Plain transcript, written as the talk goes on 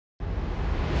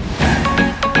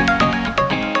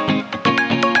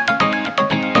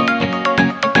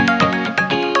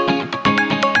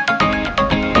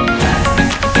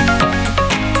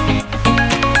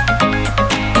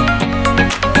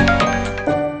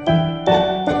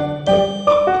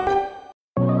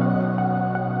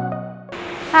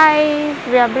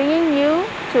are bringing you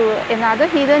to another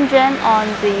hidden gem on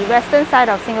the western side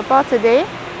of Singapore today,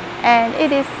 and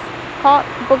it is called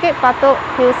Bukit Batok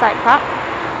Hillside Park,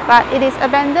 but it is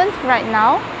abandoned right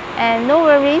now, and no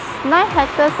worries, 9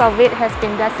 hectares of it has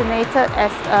been designated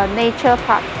as a nature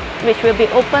park, which will be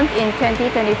opened in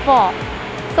 2024.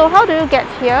 So how do you get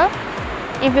here?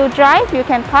 If you drive, you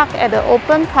can park at the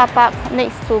open car park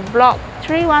next to block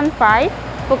 315,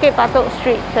 Bukit Batok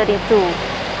Street 32.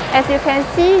 As you can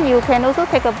see, you can also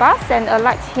take a bus and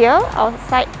alight here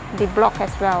outside the block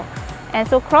as well. And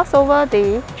so cross over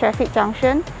the traffic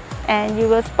junction and you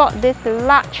will spot this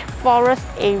large forest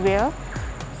area.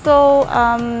 So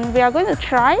we are going to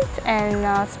try it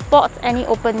and spot any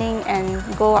opening and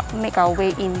go up, make our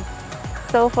way in.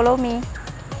 So follow me.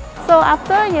 So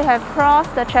after you have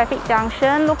crossed the traffic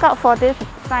junction, look out for this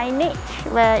signage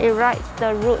where it writes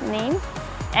the route name.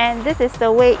 And this is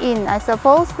the way in, I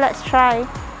suppose. Let's try.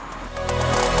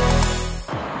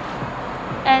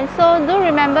 And so do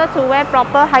remember to wear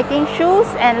proper hiking shoes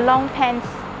and long pants.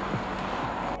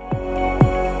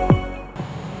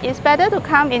 It's better to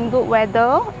come in good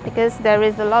weather because there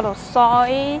is a lot of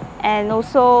soil and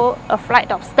also a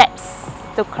flight of steps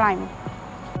to climb.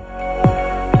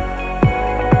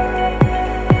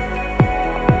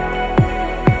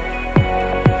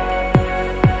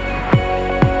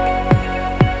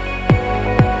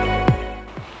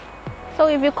 So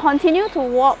if you continue to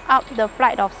walk up the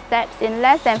flight of steps in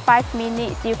less than 5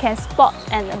 minutes, you can spot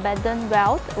an abandoned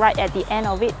well right at the end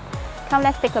of it. Come,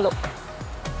 let's take a look.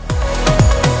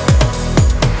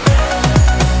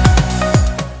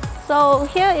 So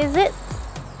here is it.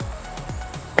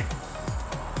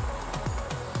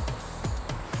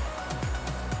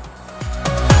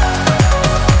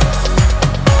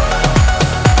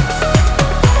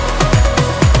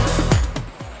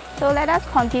 So let us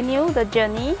continue the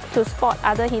journey to spot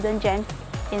other hidden gems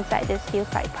inside this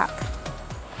hillside park.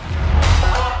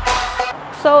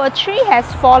 So a tree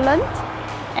has fallen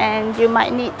and you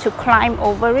might need to climb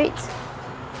over it.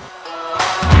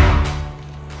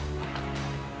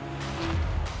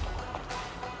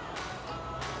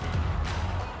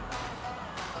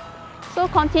 So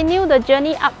continue the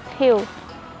journey uphill.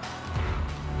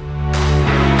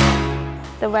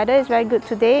 The weather is very good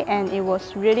today and it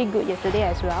was really good yesterday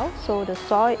as well. So the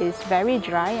soil is very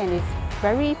dry and it's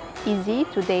very easy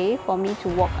today for me to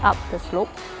walk up the slope.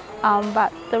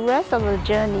 But the rest of the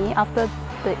journey after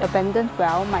the abandoned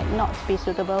well might not be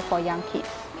suitable for young kids.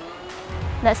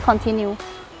 Let's continue.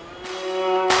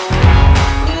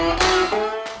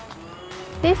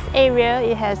 This area,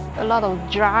 it has a lot of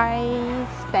dry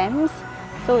stems.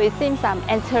 So it seems I'm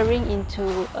entering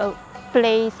into a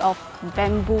place of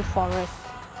bamboo forest.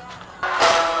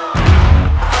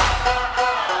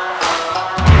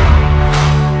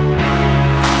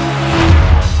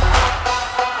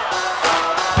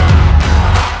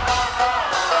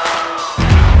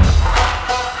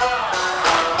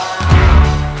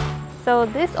 So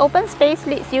this open space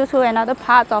leads you to another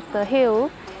part of the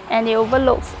hill and it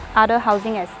overlooks other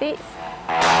housing estates.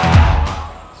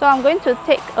 So I'm going to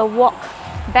take a walk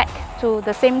back to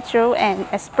the same trail and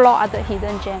explore other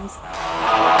hidden gems.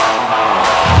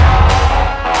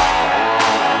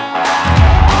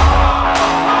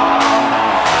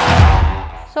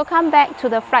 So come back to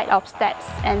the flight of steps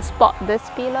and spot this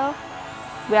pillar.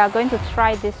 We are going to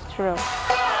try this trail.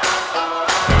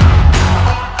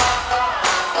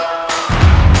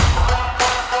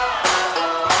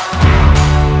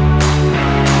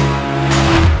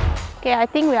 Okay, I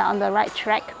think we are on the right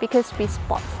track because we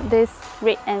spot this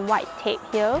red and white tape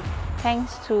here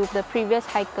thanks to the previous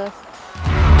hikers.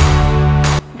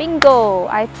 Bingo!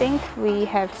 I think we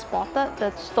have spotted the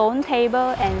stone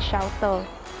table and shelter.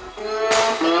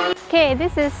 Okay,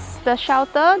 this is the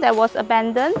shelter that was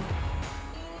abandoned.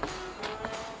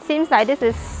 Seems like this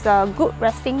is a good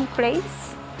resting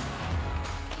place.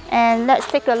 And let's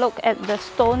take a look at the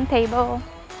stone table.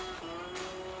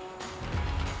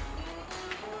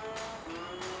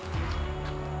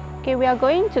 Okay, we are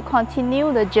going to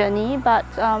continue the journey, but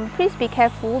please be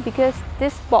careful because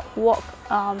this boardwalk,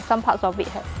 some parts of it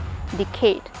has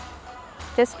decayed.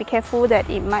 Just be careful that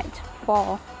it might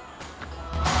fall.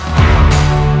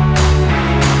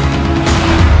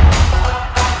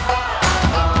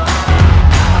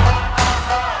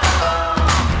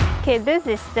 Okay, this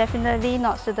is definitely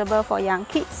not suitable for young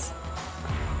kids.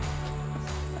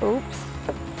 Oops.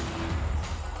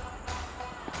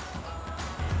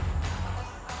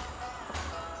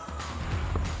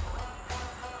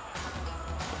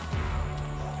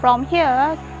 From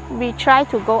here, we try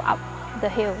to go up the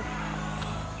hill.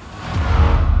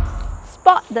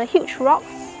 Spot the huge rocks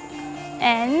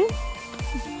and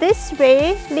This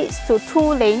way leads to 2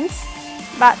 lanes,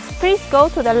 but please go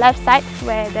to the left side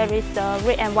where there is the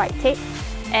red and white tape,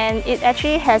 and it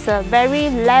actually has a very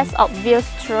less obvious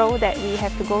trail that we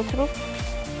have to go through.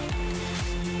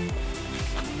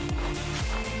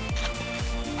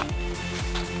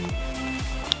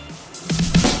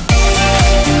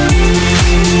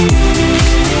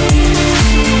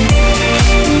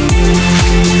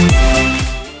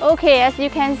 Okay, as you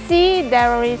can see,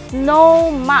 there is no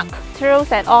marked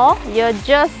trails at all. You're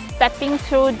just stepping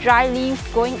through dry leaves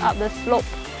going up the slope.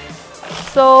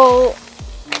 So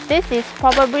this is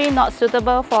probably not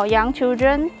suitable for young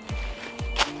children.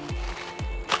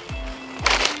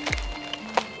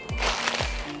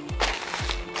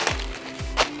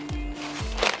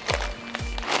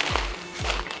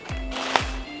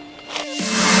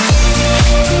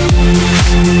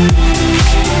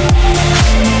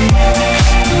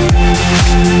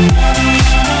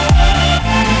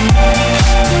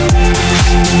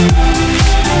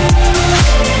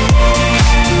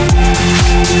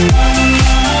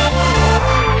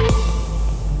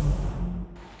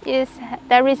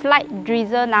 There is light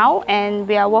drizzle now, and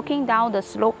we are walking down the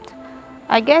slope.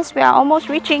 I guess we are almost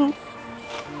reaching.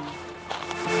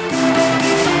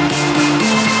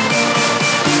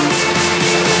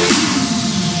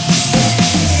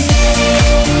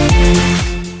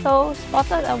 So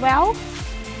spotted a well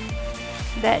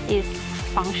that is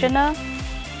functional,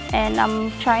 and I'm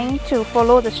trying to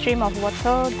follow the stream of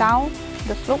water down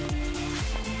the slope.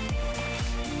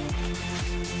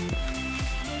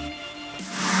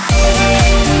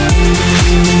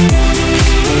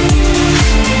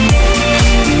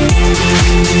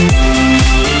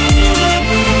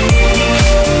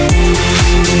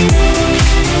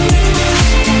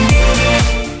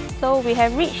 So we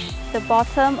have reached the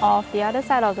bottom of the other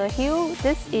side of the hill.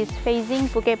 This is facing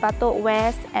Bukit Batok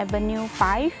West Avenue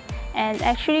 5, and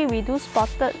actually we do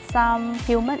spotted some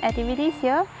human activities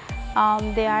here.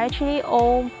 They are actually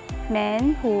old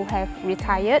men who have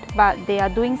retired, but they are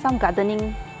doing some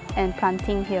gardening and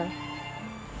planting here.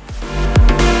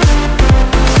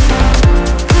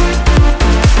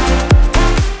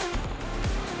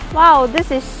 Wow,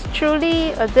 this is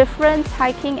truly a different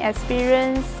hiking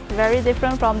experience, very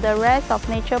different from the rest of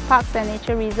nature parks and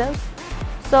nature reserves.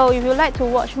 So if you'd like to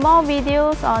watch more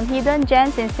videos on hidden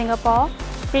gems in Singapore,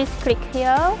 please click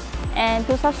here, and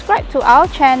to subscribe to our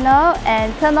channel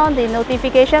and turn on the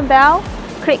notification bell,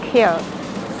 click here.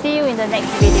 See you in the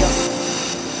next video.